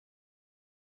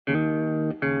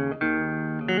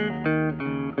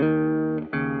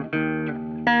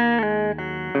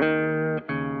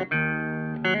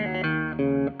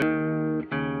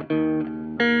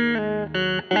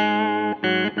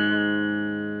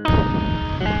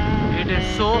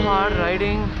so hard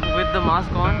riding with the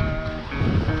mask on.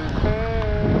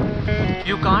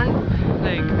 You can't,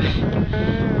 like,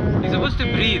 you're supposed to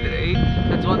breathe, right?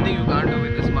 That's one thing you can't do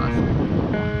with this mask.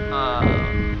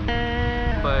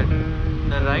 But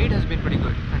the ride has been pretty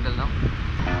good until now.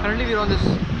 Currently we're on this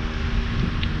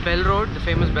Bell Road, the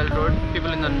famous Bell Road.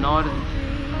 People in the north,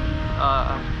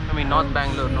 North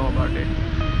Bangalore know about it.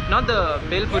 Not the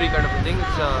Belpuri kind of a thing,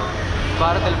 it's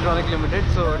Bharat Electronic Limited,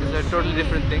 so it is a totally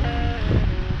different thing.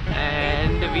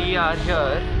 And we are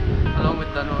here along with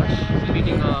Tanush,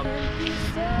 meeting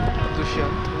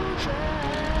Dushyant.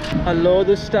 Hello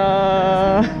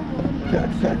Dushta!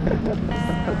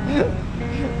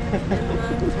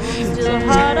 Still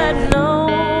hard, I know.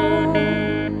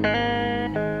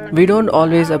 We don't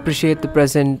always appreciate the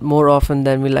present more often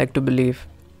than we like to believe.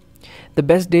 The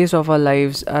best days of our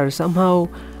lives are somehow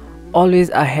always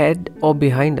ahead or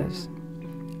behind us.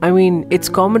 I mean, it's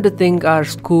common to think our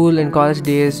school and college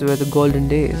days were the golden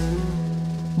days.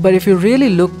 But if you really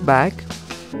look back,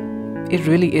 it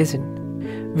really isn't.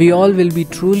 We all will be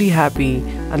truly happy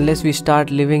unless we start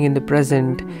living in the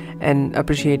present and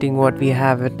appreciating what we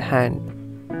have at hand.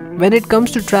 When it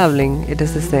comes to traveling, it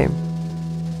is the same.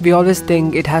 We always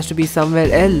think it has to be somewhere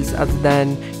else other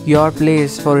than your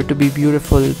place for it to be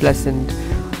beautiful, pleasant,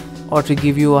 or to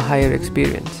give you a higher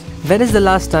experience. When is the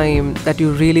last time that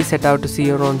you really set out to see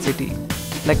your own city?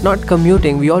 Like, not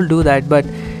commuting, we all do that, but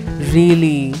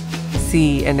really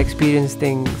see and experience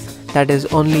things that is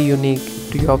only unique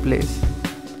to your place.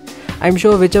 I'm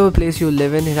sure whichever place you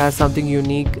live in, it has something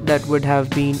unique that would have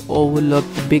been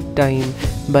overlooked big time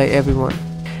by everyone.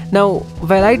 Now,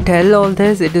 while I tell all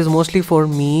this, it is mostly for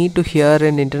me to hear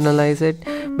and internalize it,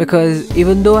 because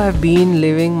even though I've been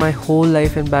living my whole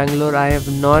life in Bangalore, I have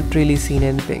not really seen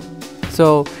anything.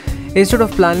 So, instead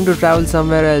of planning to travel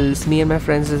somewhere else, me and my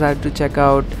friends decided to check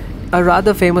out a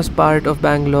rather famous part of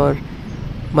Bangalore,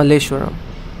 Malleshwaram.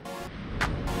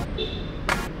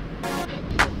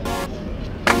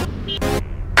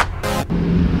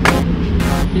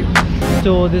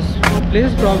 So this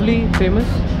place is probably famous.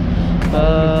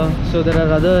 So there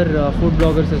are other food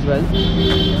bloggers as well.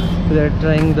 They're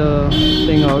trying the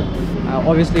thing out.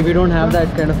 Obviously we don't have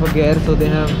that kind of a gear, so they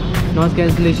have noise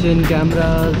cancellation,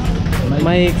 cameras,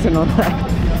 mics and all that.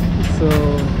 So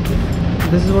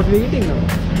this is what we're eating now.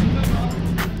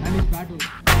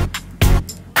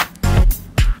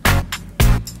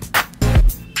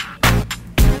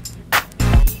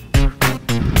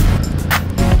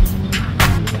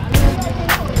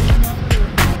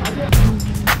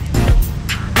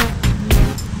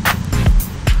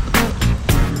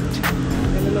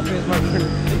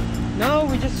 Now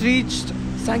we just reached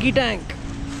Sankey Tank.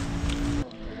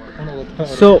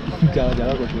 So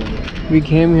we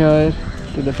came here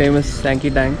to the famous Sankey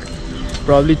Tank.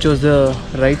 Probably chose the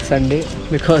right Sunday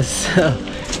because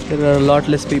there are a lot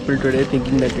less people today,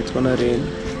 thinking that it's gonna rain.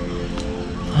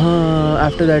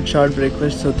 After that short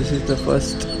breakfast, so this is the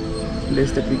first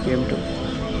place that we came to.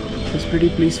 It's pretty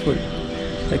peaceful.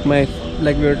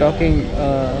 Like we were talking,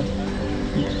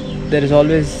 there is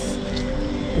always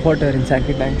water in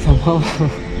Sankey Tank somehow.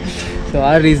 So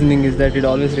our reasoning is that it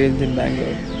always rains in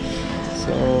Bangalore.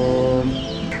 So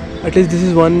at least this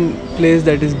is one place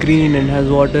that is green and has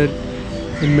water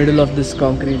in middle of this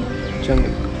concrete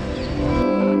jungle.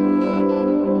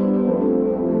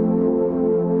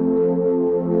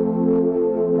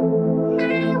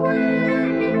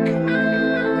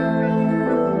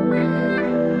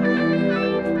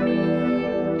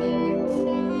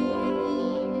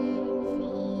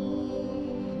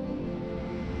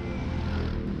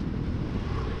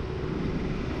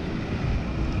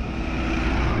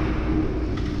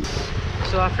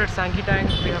 So after Sankey Tank,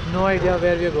 we have no idea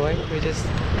where we are going. We're just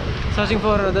searching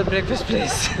for another breakfast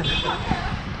place.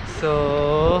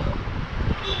 So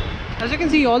as you can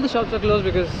see, all the shops are closed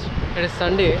because it is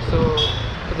Sunday. So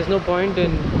there's no point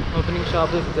in opening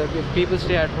shops if people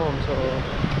stay at home. So,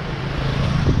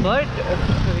 but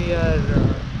we are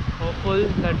hopeful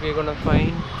that we're gonna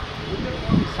find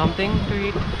something to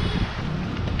eat.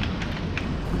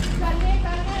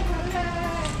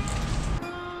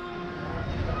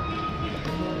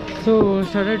 So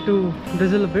started to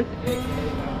drizzle a bit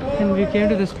and we came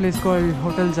to this place called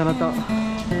Hotel Janata.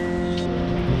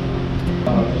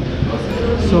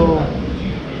 So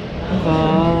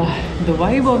the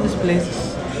vibe of this place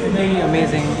is really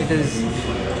amazing. It is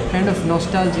kind of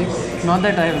nostalgic. Not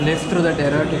that I have lived through that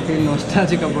era to feel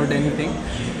nostalgic about anything,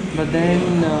 but then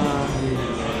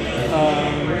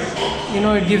you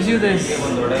know, it gives you this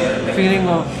feeling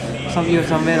of you're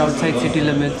somewhere outside city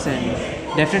limits and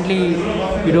definitely,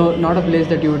 not a place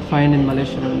that you would find in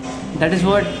Malleshwaram. That is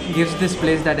what gives this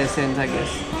place that essence, I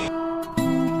guess.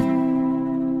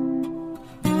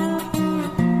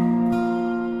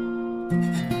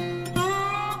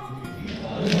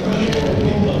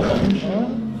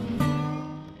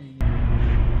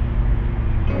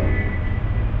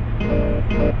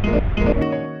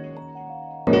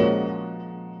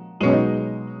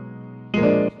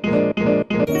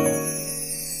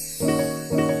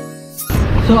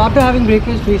 So after having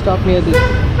breakfast, we stopped near this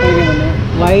Holige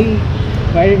Mane.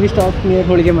 Why did we stop near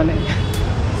Holige Mane?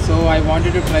 So I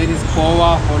wanted to try this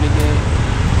Kova Holige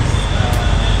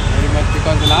very much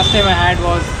because the last time I had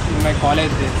was in my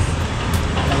college days.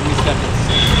 I missed that taste.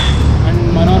 And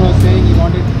Manohar was saying he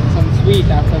wanted some sweet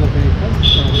after the breakfast,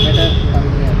 so better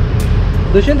coming here.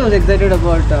 Dushyant was excited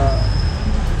about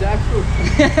Jackfruit.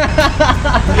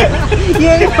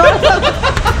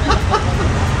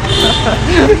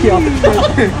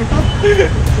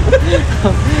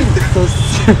 So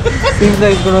seems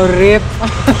like he's gonna rape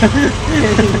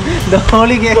the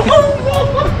Holige.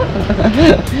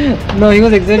 No, he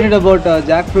was excited about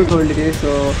jackfruit Holige,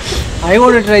 so I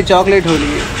want to try chocolate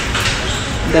Holige.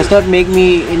 Does not make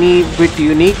me any bit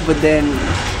unique, but then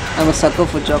I'm a sucker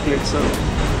for chocolate, so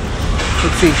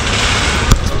let's see.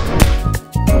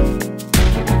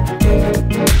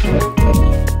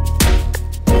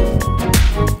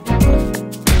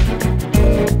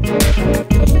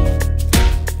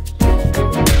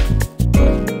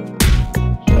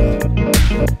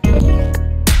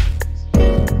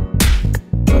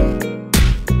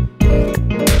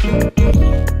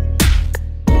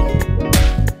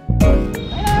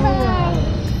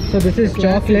 So this is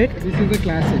chocolate. This is the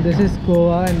classic. This is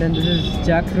Kova, and then this is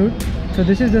jackfruit. So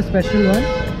this is the special one.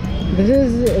 This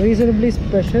is reasonably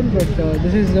special, but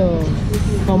this is the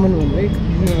common one, right?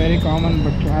 This is a very common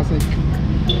but classic.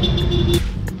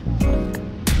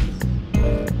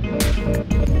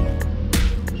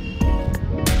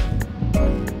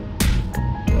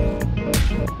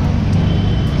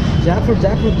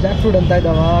 Jackfruit ಅಂತ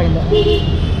ಇದ್ದಾವ ಇಲ್ಲ.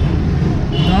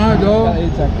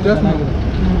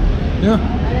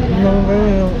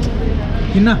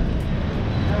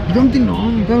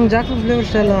 Jackfruit flavor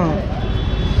ಇಷ್ಟ ಇಲ್ಲ.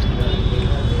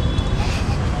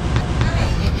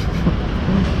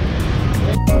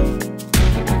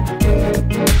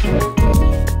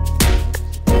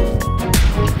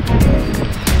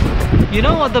 You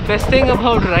know what the best thing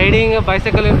about riding a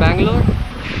bicycle in Bangalore?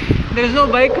 There is no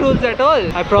bike rules at all.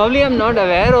 I probably am not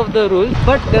aware of the rules,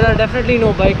 but there are definitely no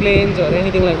bike lanes or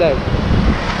anything like that.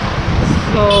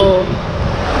 So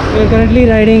we are currently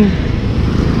riding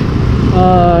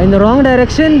in the wrong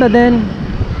direction, but then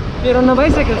we're on a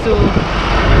bicycle, so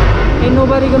ain't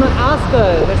nobody gonna ask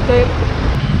us.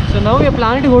 So now we are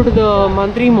planning to go to the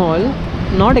Mantri Mall.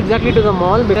 Not exactly to the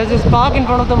mall, because there's this park in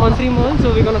front of the Mantri Mall,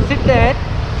 so we're gonna sit there,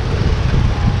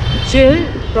 chill,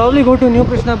 probably go to New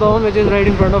Krishna Bhavan, which is right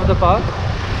in front of the park.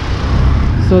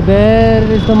 So there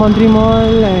is the Mantri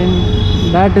Mall, and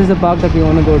that is the park that we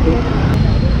want to go to,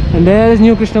 and there is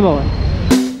New Krishna Bhavan.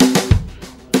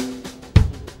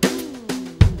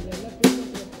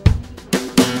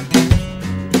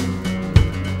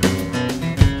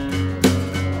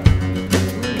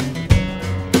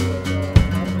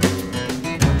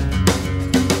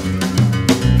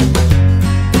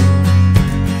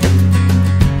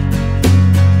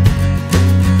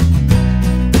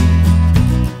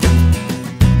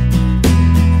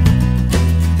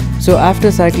 So after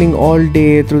cycling all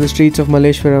day through the streets of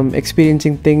Malleshwaram,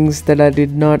 experiencing things that I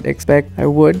did not expect I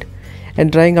would,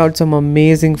 and trying out some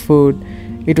amazing food,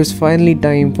 it was finally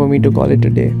time for me to call it a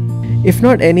day. If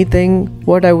not anything,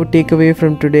 what I would take away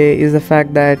from today is the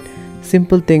fact that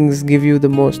simple things give you the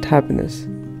most happiness.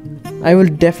 I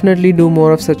will definitely do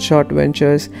more of such short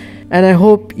ventures, and I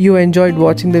hope you enjoyed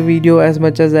watching the video as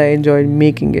much as I enjoyed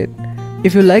making it.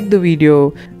 If you liked the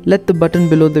video, let the button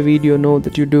below the video know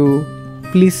that you do.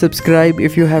 Please subscribe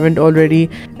if you haven't already,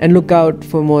 and look out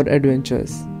for more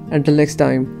adventures. Until next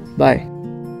time, bye.